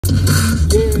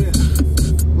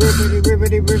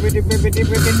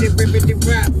ribbity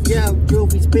rap. Yo,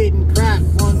 Droopy spitting crap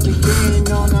once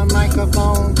again on the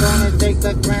microphone. Gonna take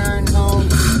the crown home.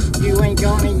 You ain't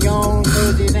gonna yawn,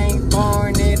 cause it ain't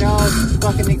boring at all.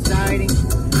 Fucking exciting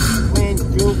when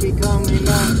Droopy coming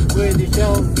up with the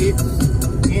show. It's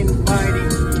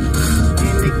inviting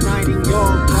and igniting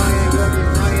your fire, your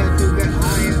desire to get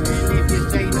higher. And if you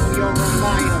say no, you're a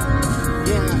liar.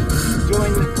 Yeah,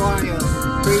 join the choir,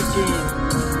 preaching.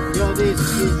 Yo, this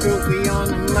is Droopy on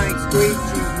the mic,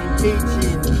 screeching and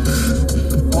teaching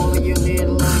all of you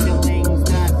little underlings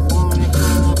that wanna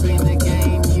come up in the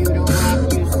game. You don't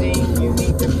rap, you sing. You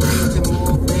need to bring some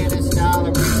more better style,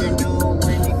 original.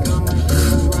 When you come into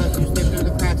the rush, you slip through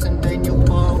the cracks and then you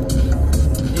fall.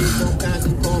 There's no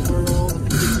passing corporal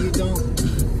if you don't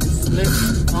slip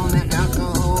on the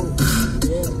alcohol.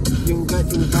 Yeah, you got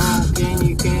too drunk and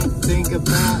you can't think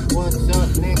about what's up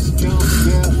next jump.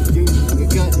 Yeah, you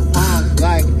got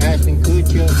like Ashton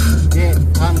Kutcher. Yeah,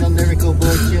 I'm the lyrical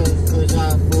butcher, cause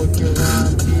I butcher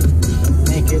around shit.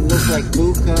 Make it look like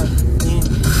Buka in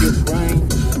your brain.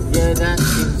 Yeah, that's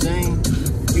insane.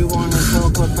 You wanna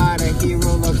talk about a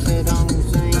hero like Saddam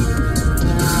Hussein?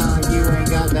 Nah, you ain't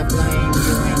got the flame,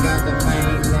 you ain't got the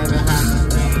fame, never had the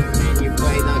name, and you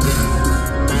play the game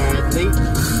badly.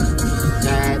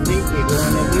 Sadly, you're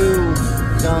gonna lose.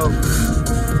 So,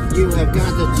 you have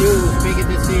got to choose, make a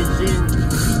decision.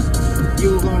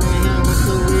 You're gonna have a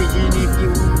collision if you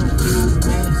want to,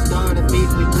 man. Start a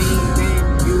beef with me, then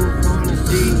you're gonna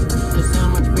see there's so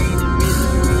much pain and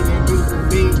misery that you can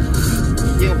be.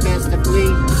 Your best to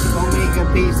flee, don't make a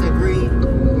peace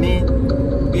agreement.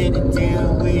 Get it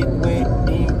down with wet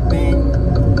ink, man.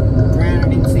 Drown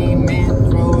it in cement,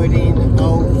 throw it in the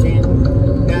ocean.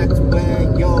 That's where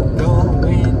you're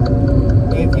going.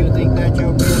 If you think that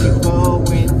you're really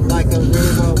flowing like a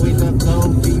river with a flow,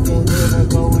 you deliver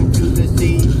going to the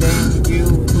sea, then you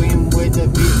swim with the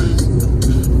fishes.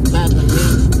 That's me.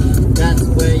 That's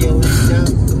where you'll end up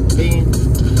being.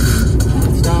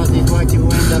 Stars is what you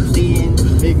end up seeing,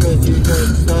 because you got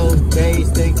so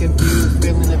dazed and confused,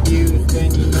 feeling abused,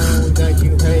 and you know that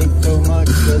you hate so much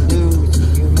to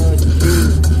lose. You must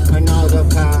choose another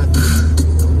path,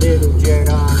 little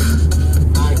Jedi.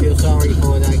 I feel sorry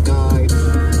for that guy.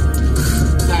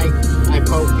 Psych, I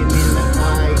poked him in the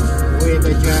eye with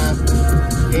a jab.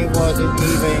 It wasn't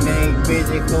even a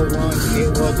physical one, it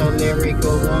was a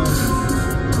lyrical one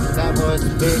that was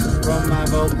spit from my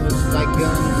vocals like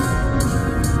guns.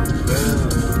 Yeah.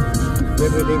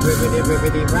 Ribbity, ribbity,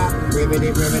 ribbity, rap, ribbity,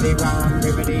 ribbity, rhyme,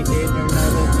 ribbity, did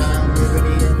another time,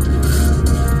 ribbity,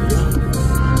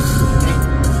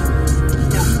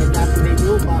 yeah, definitely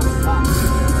do pop, pop.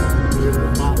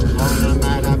 On the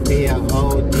mat up here,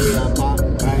 oh dear, pop,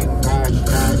 bang, crash,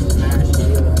 dash, smash,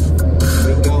 yeah.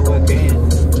 We go again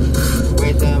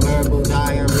with the verbal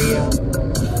diarrhea.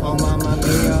 Oh mamma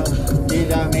mia,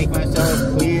 did I make myself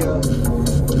clear?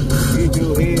 Did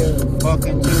you hear?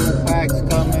 Fucking 2 packs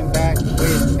coming back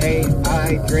with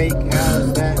AI Drake.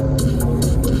 How's that?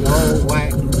 Oh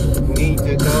whack. Need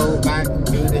to go back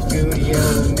to the studio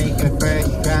and make a fresh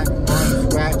track from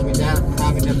scratch without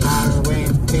having to borrow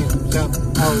and pinch up.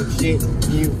 Oh shit,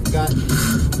 you got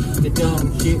the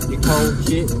dumb shit, the cold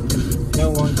shit. No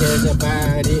one cares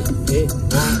about it, it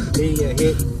won't be a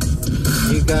hit.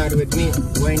 You gotta admit,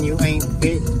 when you ain't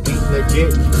fit, ain't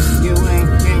legit. You ain't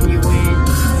genuine,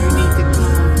 you need to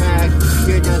come back.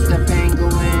 You're just a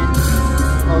penguin,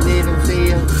 a little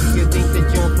seal. You think that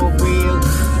you're for real?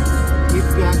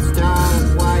 You've got style,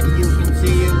 why do you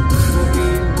conceal?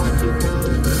 Reveal what you got.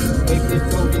 If this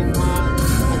talking hot,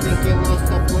 I think you lost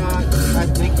the plot. I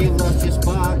think you lost your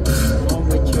spot on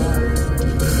the chart.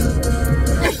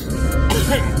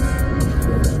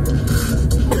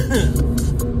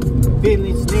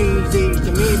 Feeling sneezy,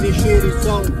 to me this shit is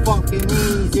so fucking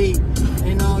easy.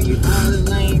 And all you other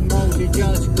lame-os are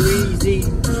just greasy.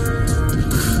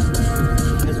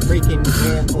 That's freaking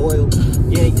hair oil.